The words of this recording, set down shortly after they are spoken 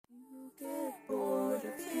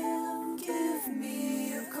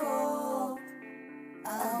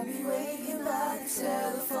be waiting by the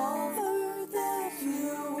telephone. Heard that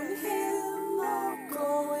you and him are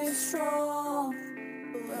going strong,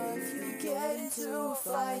 but if you get into a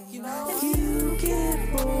fight, you know, if you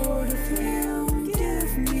get bored of him,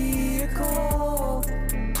 give me a call.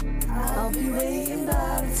 I'll be waiting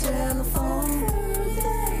by the telephone. Heard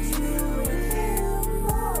that you and him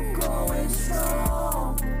are going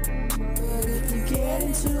strong, but if you get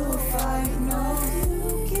into a fight, no,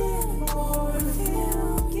 you get bored of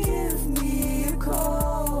him, give me a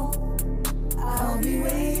call. I'll be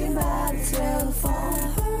waiting by the telephone.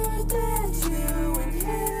 Heard that you and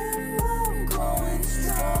him are going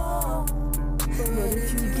strong, but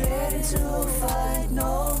if you get into a fight,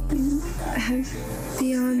 no. I have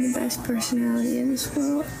beyond the best personality in this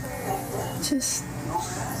world. Just,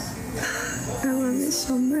 I love it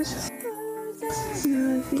so much. I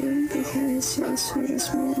love you because you're the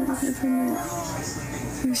sweetest man I've ever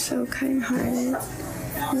met. You're so kind-hearted.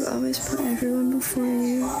 You always put everyone before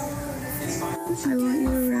you. I want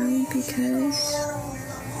you around because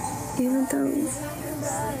even though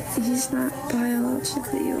he's not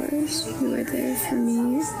biologically yours, you were there for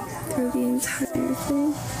me through the entire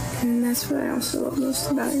thing. And that's what I also love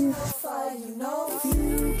most about you. You know, if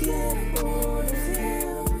you get bored of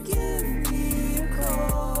him, give me a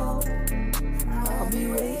call. I'll be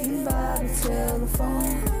waiting by the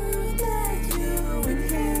telephone. Heard that you and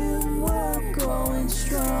him were going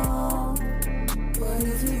strong, but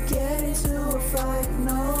if you get into a fight,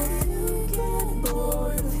 no, if you get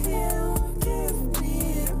bored of him, give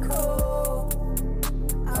me a call.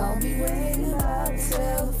 I'll be waiting by the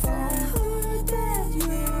telephone. Heard that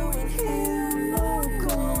you and him are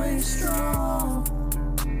going strong,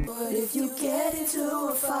 but if you get into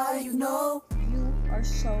a fight, you know. You are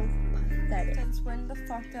so pathetic. Since when the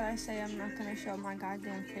fuck did I say I'm not gonna show my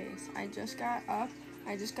goddamn face? I just got up,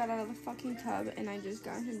 I just got out of the fucking tub, and I just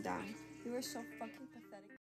got him down. You are so fucking pathetic.